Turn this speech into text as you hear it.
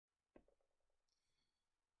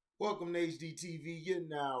Welcome to HDTV. You're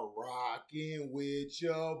now rocking with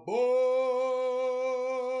your boy.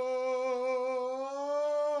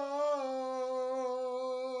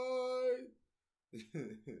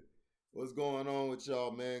 What's going on with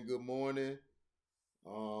y'all, man? Good morning.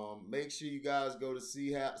 Make sure you guys go to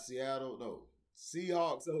Seahawks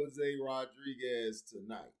Jose Rodriguez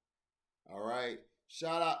tonight. All right.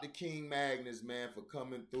 Shout out to King Magnus, man, for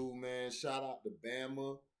coming through, man. Shout out to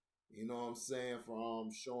Bama. You know what I'm saying, for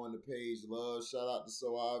showing the page love. Shout out to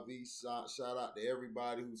Soavi. Shout out to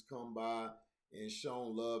everybody who's come by and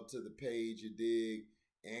shown love to the page, you dig,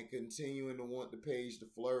 and continuing to want the page to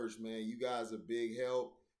flourish, man. You guys are big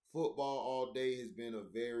help. Football all day has been a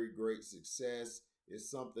very great success. It's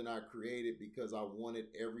something I created because I wanted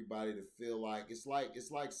everybody to feel like it's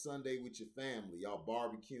like Sunday with your family. Y'all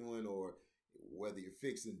barbecuing, or whether you're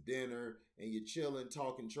fixing dinner and you're chilling,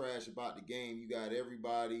 talking trash about the game. You got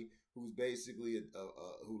everybody who's basically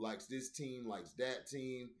who likes this team, likes that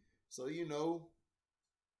team. So, you know,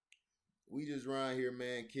 we just around here,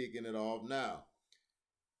 man, kicking it off. Now,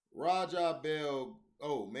 rajabell,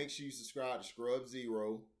 make sure you subscribe to Scrub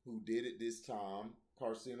Zero, who did it this time.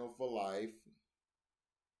 Carcino for Life.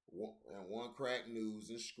 And One Crack News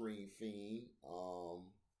and Screen Fiend.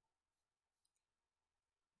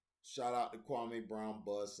 Shout out to Kwame Brown,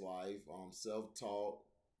 Bus Life, Self-Taught,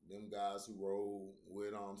 them guys who roll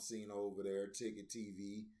with Cena over there, Ticket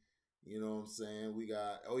TV. You know what I'm saying? We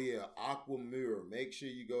got, Aquamir. Make sure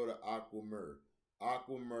you go to Aquamir.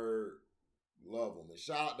 Aquamir, love them. And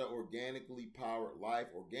shout out to Organically Powered Life.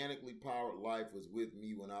 Organically Powered Life was with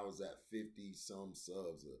me when I was at 50-some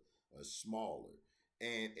subs, or smaller.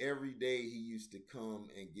 And every day he used to come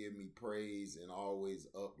and give me praise and always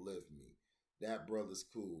uplift me. That brother's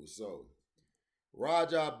cool. So,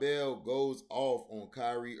 rajabell goes off on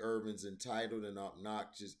Kyrieirving's entitled and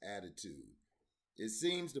obnoxious attitude. It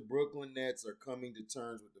seems the Brooklyn Nets are coming to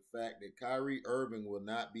terms with the fact that Kyrieirving will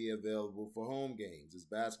not be available for home games. As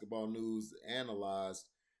Basketball News analyzed,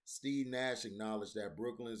 Steve Nash acknowledged that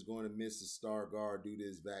Brooklyn is going to miss a star guard due to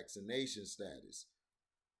his vaccination status.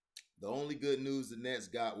 The only good news the Nets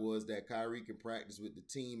got was that Kyrie can practice with the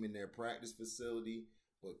team in their practice facility,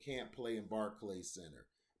 but can't play in Barclays Center.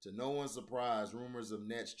 To no one's surprise, rumors of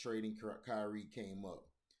Nets trading Kyrie came up.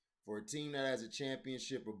 For a team that has a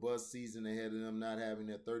championship or bust season ahead of them, not having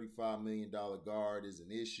their $35 million guard is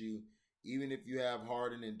an issue. Even if you have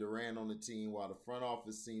Harden and Durant on the team, while the front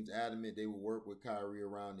office seems adamant they will work with Kyrie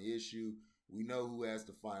around the issue, we know who has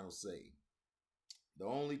the final say. The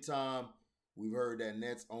only time we've heard that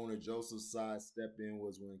Nets owner Joseph Tsai step in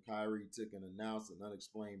was when Kyrie took an announced and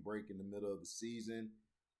unexplained break in the middle of the season.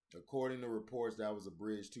 According to reports, that was a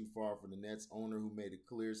bridge too far for the Nets owner, who made it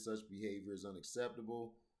clear such behavior is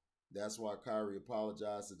unacceptable. That's why Kyrie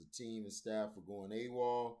apologized to the team and staff for going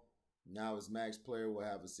AWOL. Now his max player will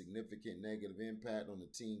have a significant negative impact on the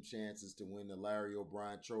team's chances to win the Larry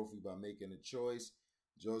O'Brien Trophy by making a choice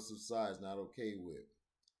Joseph Tsai is not okay with.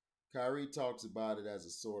 Kyrie talks about it as a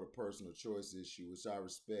sort of personal choice issue, which I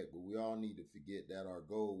respect, but we all need to forget that our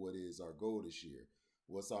goal, what is our goal this year?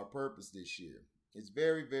 What's our purpose this year? It's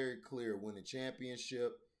very, very clear: win a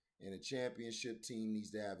championship, and a championship team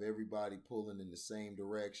needs to have everybody pulling in the same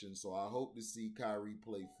direction. So I hope to see Kyrie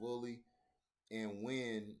play fully and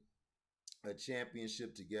win a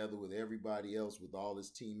championship together with everybody else, with all his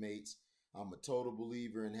teammates. I'm a total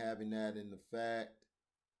believer in having that, in the fact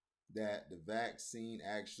that the vaccine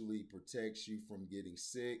actually protects you from getting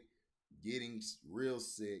sick, getting real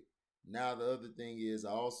sick. Now, the other thing is, I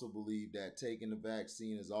also believe that taking the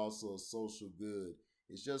vaccine is also a social good.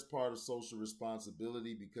 It's just part of social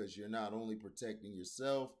responsibility, because you're not only protecting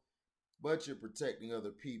yourself, but you're protecting other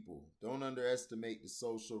people. Don't underestimate the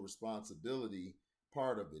social responsibility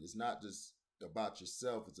part of it. It's not just about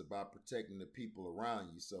yourself. It's about protecting the people around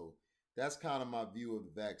you. So that's kind of my view of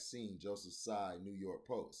the vaccine. Joseph Tsai, New York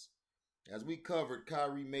Post. As we covered,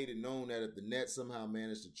 Kyrie made it known that if the Nets somehow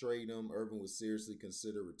managed to trade him, Irving would seriously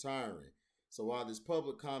consider retiring. So while this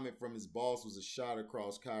public comment from his boss was a shot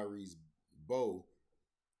across Kyrie's bow,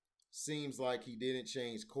 seems like he didn't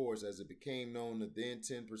change course, as it became known that then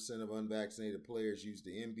 10% of unvaccinated players used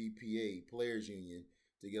the NBPA Players Union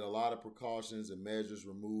to get a lot of precautions and measures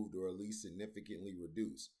removed, or at least significantly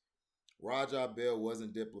reduced. Rajabell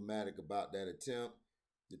wasn't diplomatic about that attempt.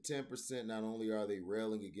 The 10%, not only are they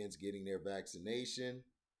railing against getting their vaccination,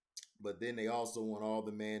 but then they also want all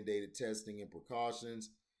the mandated testing and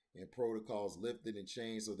precautions and protocols lifted and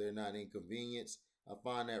changed so they're not inconvenienced. I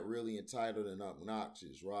find that really entitled and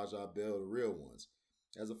obnoxious. Rajabell, the real ones.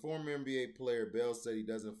 As a former NBA player, Bell said he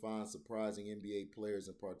doesn't find surprising NBA players,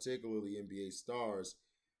 and particularly NBA stars,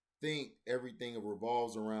 think everything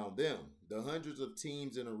revolves around them. The hundreds of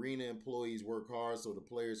teams and arena employees work hard so the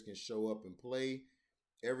players can show up and play.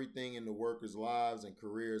 Everything in the workers' lives and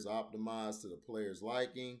careers optimized to the players'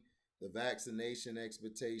 liking. The vaccination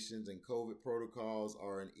expectations and COVID protocols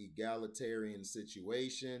are an egalitarian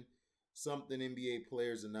situation, something NBA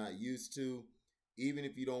players are not used to. Even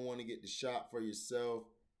if you don't want to get the shot for yourself,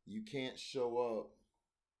 you can't show up.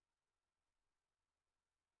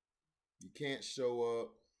 You can't show up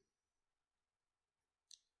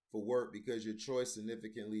for work because your choice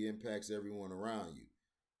significantly impacts everyone around you.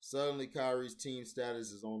 Suddenly, Kyrie's team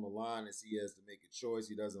status is on the line as he has to make a choice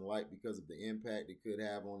he doesn't like because of the impact it could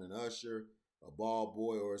have on an usher, a ball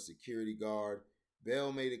boy, or a security guard.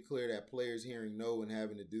 Bell made it clear that players hearing no and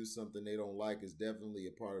having to do something they don't like is definitely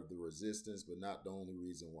a part of the resistance, but not the only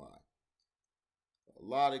reason why. A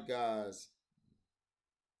lot of guys,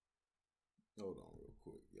 hold on real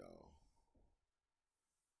quick, y'all.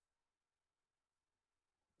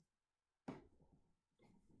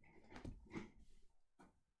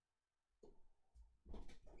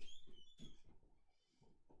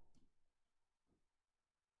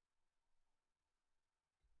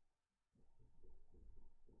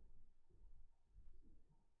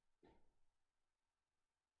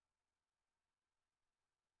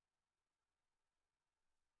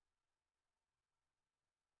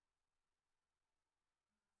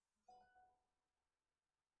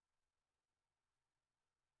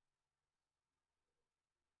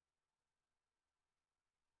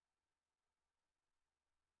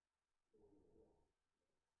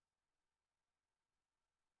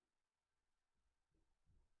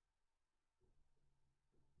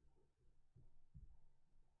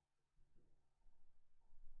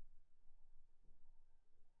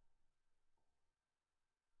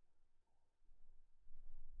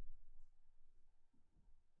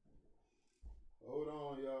 Hold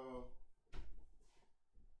on, y'all.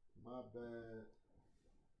 My bad.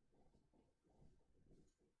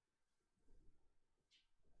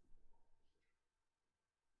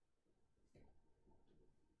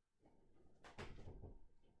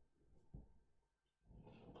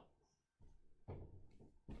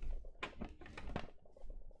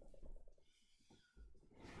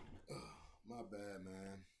 My bad,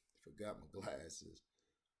 man. Forgot my glasses.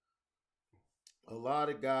 A lot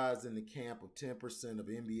of guys in the camp of 10% of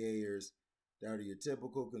NBAers that are your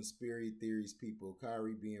typical conspiracy theories people,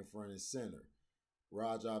 Kyrie being front and center.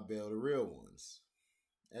 Rajabell, the real ones.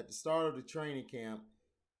 At the start of the training camp,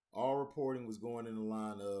 all reporting was going in the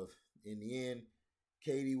line of, in the end,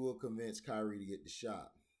 KD will convince Kyrie to get the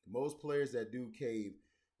shot. Most players that do cave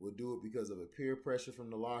will do it because of a peer pressure from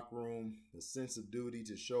the locker room, a sense of duty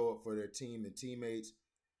to show up for their team and teammates.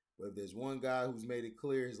 But if there's one guy who's made it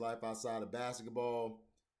clear his life outside of basketball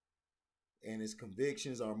and his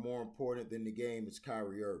convictions are more important than the game, it's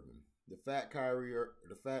Kyrie Irving. The fact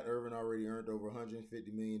Irving already earned over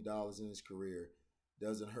 $150 million in his career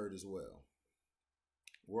doesn't hurt as well.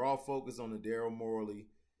 We're all focused on the Daryl Morey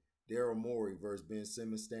versus Ben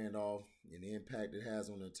Simmons standoff and the impact it has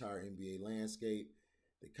on the entire NBA landscape.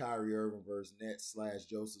 The Kyrie Irving versus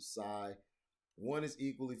Nets/Joseph Tsai. One is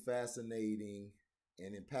equally fascinating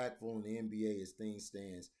and impactful in the NBA as things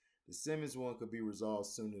stands. The Simmons one could be resolved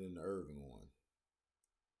sooner than the Irving one.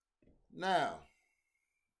 Now,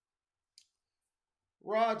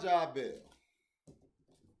 rajabell.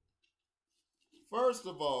 First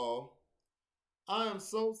of all, I am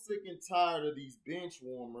so sick and tired of these bench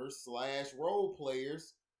warmers/role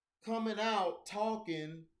players coming out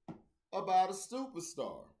talking about a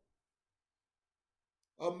superstar.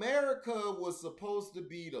 America was supposed to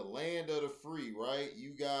be the land of the free, right?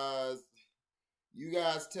 You guys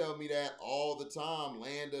tell me that all the time.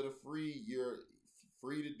 Land of the free, you're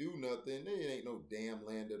free to do nothing. There ain't no damn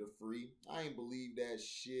land of the free. I ain't believe that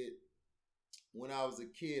shit. When I was a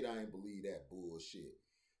kid, I ain't believe that bullshit.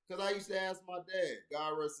 Because I used to ask my dad,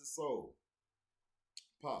 God rest his soul,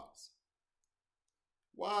 Pops,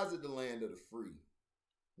 why is it the land of the free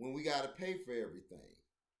when we got to pay for everything?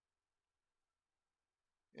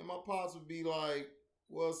 And my pops would be like,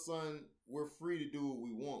 well, son, we're free to do what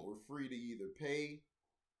we want. We're free to either pay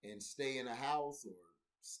and stay in a house or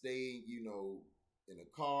stay, in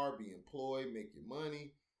a car, be employed, make your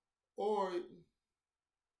money. Or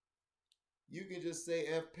you can just say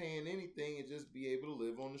F paying anything and just be able to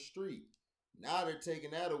live on the street. Now they're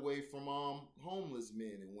taking that away from homeless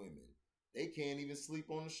men and women. They can't even sleep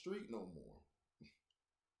on the street no more.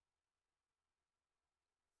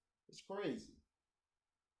 It's crazy.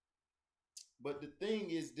 But the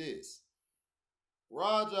thing is this.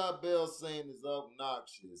 Raja Bell saying is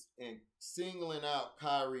obnoxious and singling out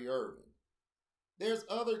Kyrie Irving. There's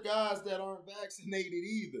other guys that aren't vaccinated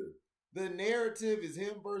either. The narrative is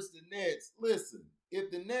him versus the Nets. Listen,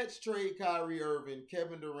 if the Nets trade Kyrie Irving,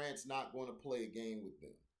 Kevin Durant's not going to play a game with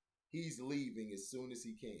them. He's leaving as soon as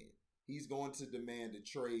he can. He's going to demand a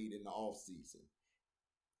trade in the offseason.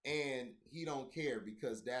 And he don't care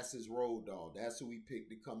because that's his road dog. That's who he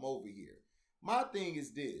picked to come over here. My thing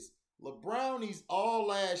is this. LeBrownies all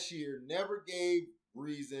last year never gave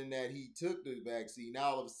reason that he took the vaccine.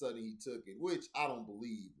 Now all of a sudden he took it, which I don't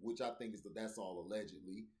believe, which I think is that's all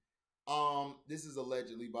allegedly. This is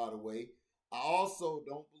allegedly, by the way. I also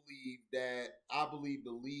don't believe that I believe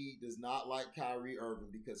the league does not like Kyrie Irving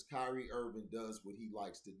because Kyrie Irving does what he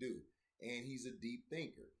likes to do. And he's a deep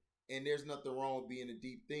thinker. And there's nothing wrong with being a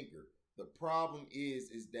deep thinker. The problem is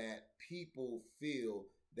that people feel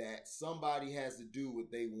that somebody has to do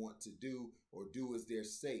what they want to do or do as they're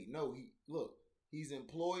say. No, he's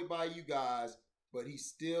employed by you guys, but he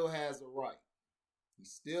still has a right. He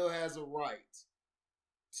still has a right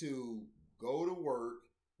to go to work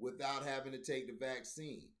without having to take the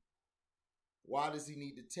vaccine. Why does he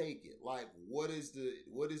need to take it? Like, what is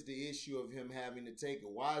the issue of him having to take it?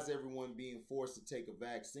 Why is everyone being forced to take a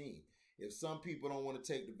vaccine? If some people don't want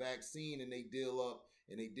to take the vaccine and they deal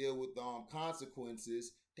with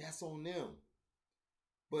consequences, that's on them.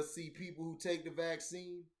 But see, people who take the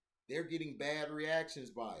vaccine, they're getting bad reactions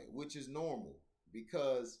by it, which is normal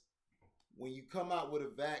because when you come out with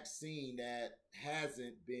a vaccine that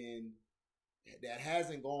hasn't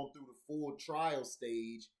gone through the full trial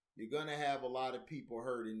stage, you're going to have a lot of people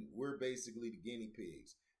hurt, and we're basically the guinea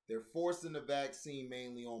pigs. They're forcing the vaccine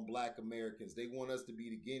mainly on Black Americans. They want us to be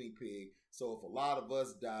the guinea pig. So if a lot of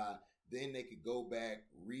us die, then they could go back,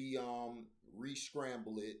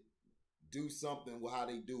 re-scramble it, do something with how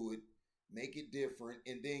they do it, make it different,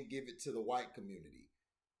 and then give it to the white community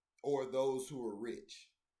or those who are rich.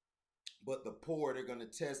 But the poor, they're going to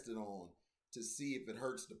test it on to see if it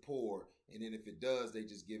hurts the poor, and then if it does, they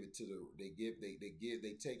just give it to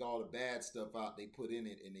they take all the bad stuff out, they put in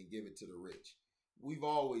it, and they give it to the rich. We've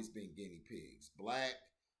always been guinea pigs. Black,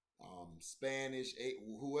 Spanish,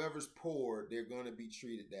 whoever's poor, they're going to be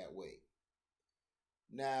treated that way.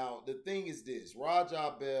 Now, the thing is this,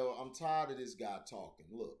 Rajabell, I'm tired of this guy talking.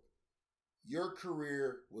 Look, your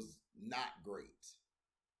career was not great.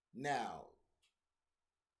 Now,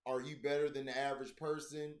 are you better than the average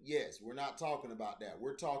person? Yes, we're not talking about that.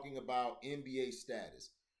 We're talking about NBA status.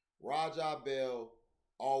 Rajabell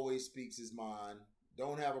always speaks his mind.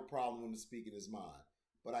 Don't have a problem with him speaking his mind.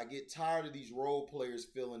 But I get tired of these role players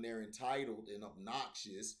feeling they're entitled and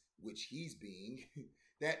obnoxious, which he's being,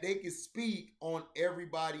 that they can speak on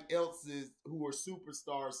everybody else's who are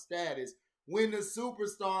superstar status when the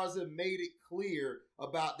superstars have made it clear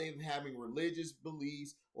about them having religious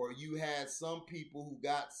beliefs, or you had some people who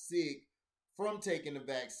got sick from taking the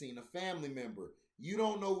vaccine, a family member. You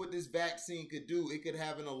don't know what this vaccine could do. It could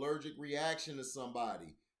have an allergic reaction to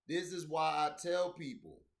somebody. This is why I tell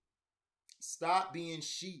people, stop being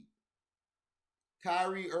sheep.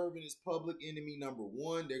 Kyrie Irving is public enemy number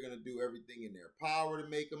one. They're going to do everything in their power to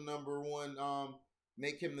make him number one,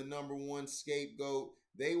 make him the number one scapegoat.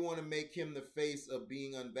 They want to make him the face of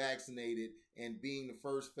being unvaccinated and being the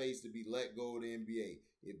first face to be let go of the NBA.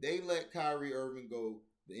 If they let Kyrie Irving go,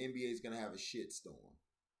 the NBA is going to have a shitstorm.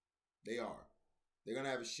 They are. They're going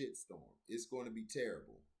to have a shitstorm. It's going to be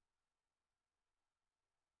terrible.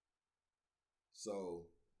 So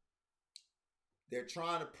they're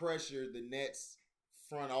trying to pressure the Nets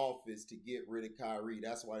front office to get rid of Kyrie.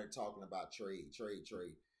 That's why they're talking about trade.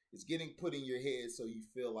 It's getting put in your head so you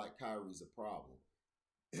feel like Kyrie's a problem.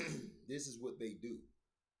 This is what they do.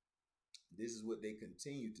 This is what they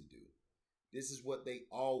continue to do. This is what they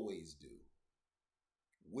always do,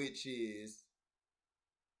 which is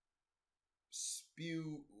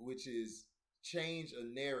change a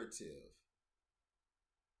narrative.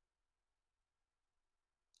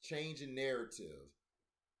 Change a narrative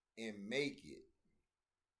and make it.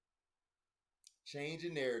 Change a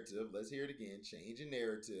narrative. Let's hear it again. Change a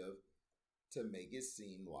narrative to make it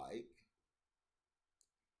seem like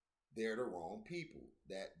they're the wrong people.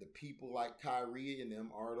 That the people like Kyrie and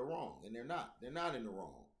them are the wrong. And they're not. They're not in the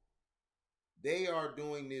wrong. They are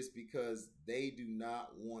doing this because they do not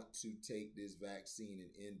want to take this vaccine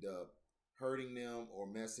and end up hurting them or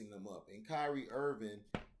messing them up. And Kyrie Irving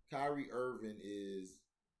is,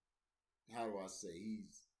 how do I say,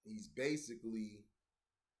 he's basically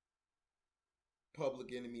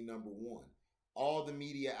public enemy number one. All the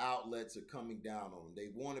media outlets are coming down on him. They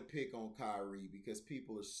want to pick on Kyrie because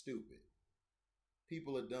people are stupid.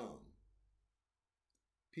 People are dumb.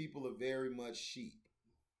 People are very much sheep.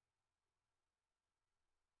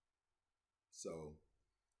 So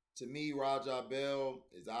to me, rajabell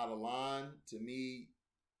is out of line. To me,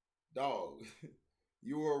 dog,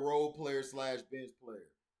 you were a role player slash bench player.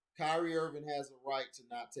 Kyrie Irving has a right to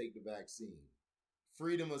not take the vaccine.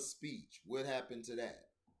 Freedom of speech. What happened to that?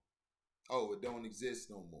 Oh, it don't exist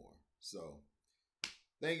no more. So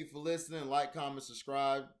thank you for listening. Like, comment,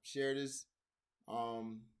 subscribe, share this.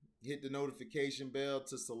 Um, Hit the notification bell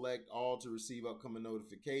to select all to receive upcoming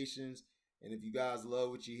notifications. And if you guys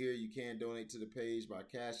love what you hear, you can donate to the page by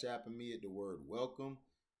Cash Apping me at the word welcome,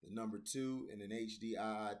 the number 2, and an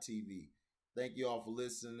HDII TV. Thank you all for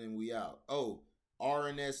listening, and we out. Oh,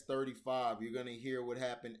 RNS 35, you're going to hear what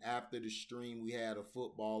happened after the stream. We had a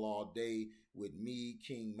football all day with me,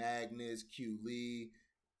 King Magnus, Q Lee.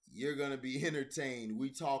 You're going to be entertained. We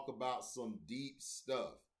talk about some deep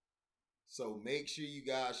stuff. So make sure you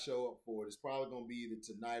guys show up for it. It's probably going to be either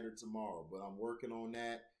tonight or tomorrow, but I'm working on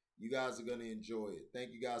that. You guys are going to enjoy it.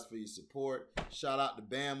 Thank you guys for your support. Shout out to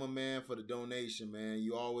Bama, man, for the donation, man.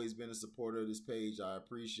 You always been a supporter of this page. I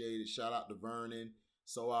appreciate it. Shout out to Vernon,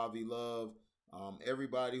 So Avi Love,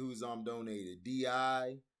 everybody who's donated.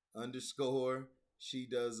 DI _ she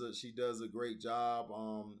does a great job.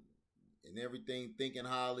 And everything, thinking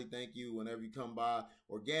highly. Thank you whenever you come by.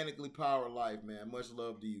 Organically Powered Life, man. Much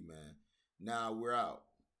love to you, man. Now we're out.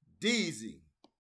 Deezy.